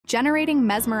Generating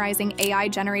mesmerizing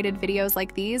AI-generated videos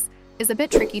like these is a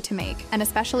bit tricky to make, and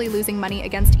especially losing money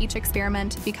against each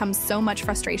experiment becomes so much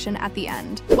frustration at the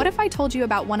end. What if I told you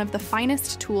about one of the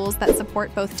finest tools that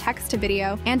support both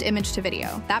text-to-video and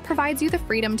image-to-video? That provides you the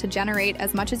freedom to generate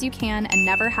as much as you can and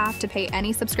never have to pay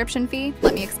any subscription fee?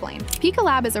 Let me explain. Pika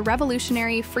Labs is a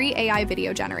revolutionary free AI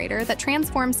video generator that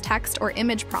transforms text or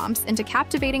image prompts into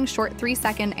captivating short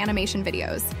 3-second animation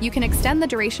videos. You can extend the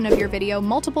duration of your video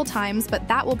multiple times, but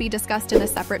that will be discussed in a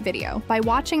separate video. By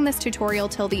watching this tutorial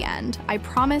till the end, I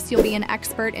promise you'll be an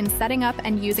expert in setting up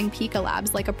and using Pika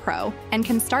Labs like a pro, and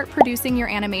can start producing your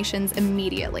animations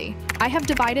immediately. I have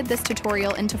divided this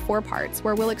tutorial into 4 parts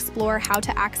where we'll explore how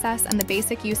to access and the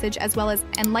basic usage, as well as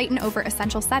enlighten over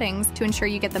essential settings to ensure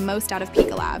you get the most out of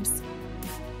Pika Labs.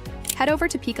 Head over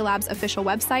to Pika Labs' official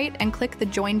website and click the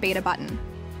Join Beta button.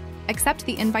 Accept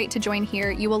the invite to join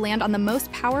here. You will land on the most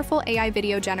powerful AI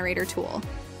video generator tool.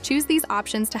 Choose these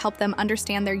options to help them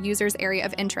understand their users' area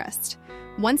of interest.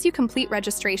 Once you complete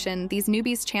registration, these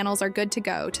newbies' channels are good to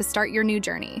go to start your new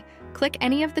journey. Click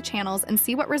any of the channels and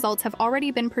see what results have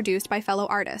already been produced by fellow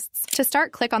artists. To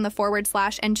start, click on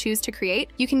the / and choose to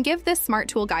create. You can give this smart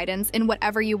tool guidance in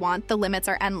whatever you want. The limits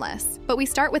are endless. But we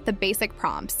start with the basic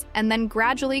prompts and then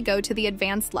gradually go to the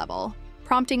advanced level,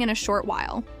 prompting in a short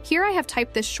while. Here I have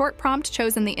typed this short prompt,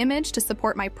 chosen the image to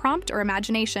support my prompt or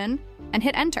imagination, and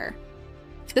hit enter.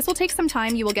 This will take some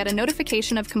time. You will get a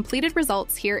notification of completed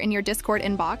results here in your Discord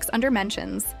inbox under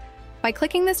mentions. By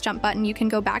clicking this jump button, you can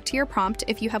go back to your prompt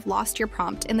if you have lost your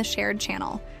prompt in the shared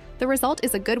channel. The result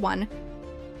is a good one,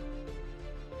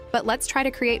 but let's try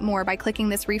to create more by clicking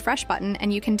this refresh button,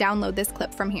 and you can download this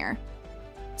clip from here.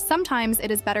 Sometimes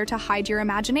it is better to hide your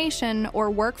imagination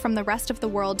or work from the rest of the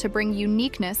world to bring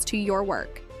uniqueness to your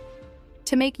work.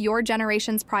 To make your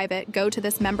generations private, go to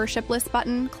this membership list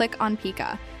button, click on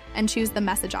Pika, and choose the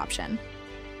message option.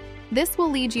 This will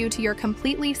lead you to your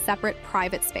completely separate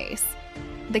private space.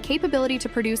 The capability to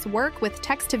produce work with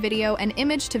text-to-video and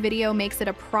image-to-video makes it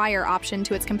a prior option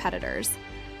to its competitors.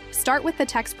 Start with the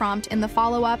text prompt in the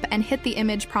follow-up and hit the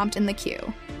image prompt in the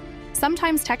queue.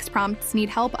 Sometimes text prompts need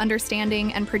help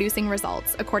understanding and producing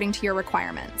results according to your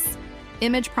requirements.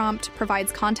 Image prompt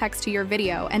provides context to your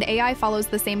video, and AI follows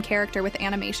the same character with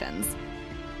animations.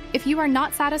 If you are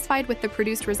not satisfied with the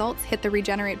produced results, hit the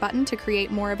regenerate button to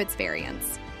create more of its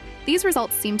variants. These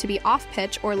results seem to be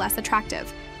off-pitch or less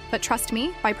attractive, but trust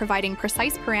me, by providing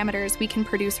precise parameters, we can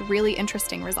produce really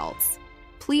interesting results.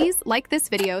 Please like this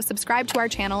video, subscribe to our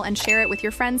channel, and share it with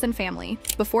your friends and family.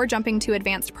 Before jumping to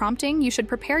advanced prompting, you should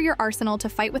prepare your arsenal to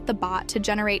fight with the bot to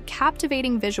generate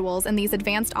captivating visuals and these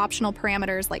advanced optional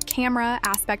parameters like camera,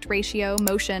 aspect ratio,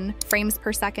 motion, frames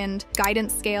per second,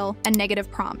 guidance scale, and negative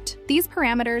prompt. These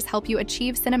parameters help you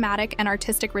achieve cinematic and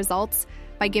artistic results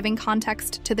by giving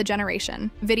context to the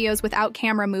generation. Videos without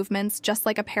camera movements, just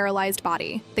like a paralyzed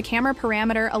body. The camera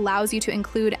parameter allows you to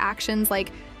include actions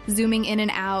like zooming in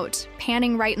and out,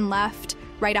 panning right and left,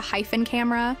 write a hyphen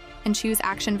camera, and choose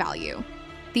action value.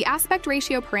 The aspect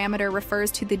ratio parameter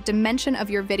refers to the dimension of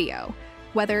your video,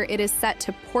 whether it is set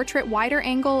to portrait wider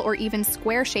angle or even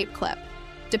square shape clip,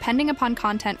 depending upon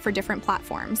content for different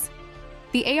platforms.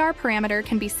 The AR parameter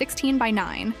can be 16 by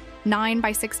 9, 9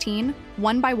 by 16,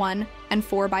 1 by 1, and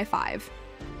 4 by 5.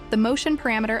 The motion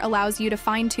parameter allows you to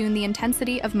fine-tune the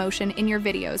intensity of motion in your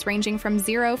videos, ranging from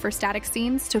 0 for static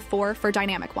scenes to 4 for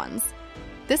dynamic ones.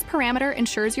 This parameter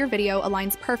ensures your video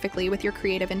aligns perfectly with your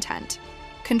creative intent.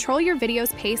 Control your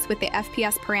video's pace with the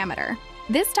FPS parameter.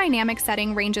 This dynamic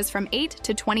setting ranges from 8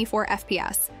 to 24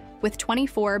 FPS, with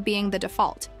 24 being the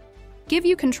default. Give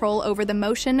you control over the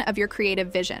motion of your creative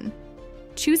vision.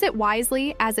 Choose it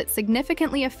wisely, as it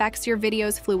significantly affects your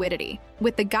video's fluidity.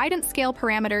 With the guidance scale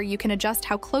parameter, you can adjust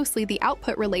how closely the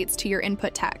output relates to your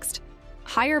input text.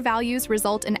 Higher values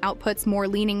result in outputs more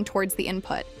leaning towards the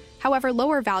input. However,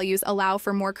 lower values allow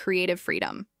for more creative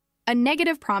freedom. A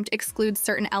negative prompt excludes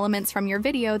certain elements from your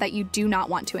video that you do not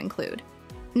want to include.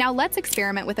 Now let's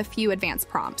experiment with a few advanced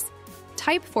prompts.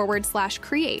 Type /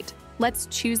 create. Let's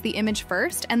choose the image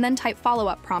first and then type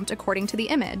follow-up prompt according to the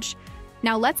image.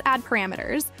 Now let's add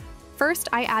parameters. First,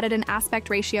 I added an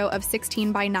aspect ratio of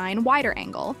 16 by 9 wider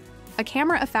angle, a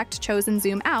camera effect chosen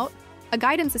zoom out, a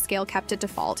guidance scale kept at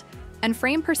default, and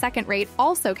frame per second rate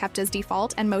also kept as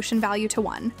default and motion value to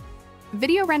 1.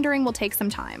 Video rendering will take some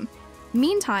time.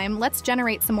 Meantime, let's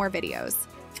generate some more videos.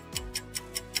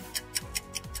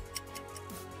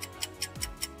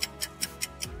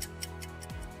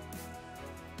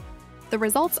 The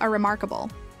results are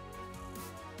remarkable.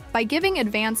 By giving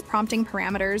advanced prompting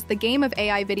parameters, the game of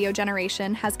AI video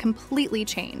generation has completely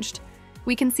changed.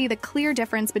 we can see the clear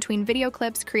difference between video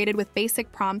clips created with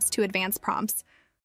basic prompts to advanced prompts.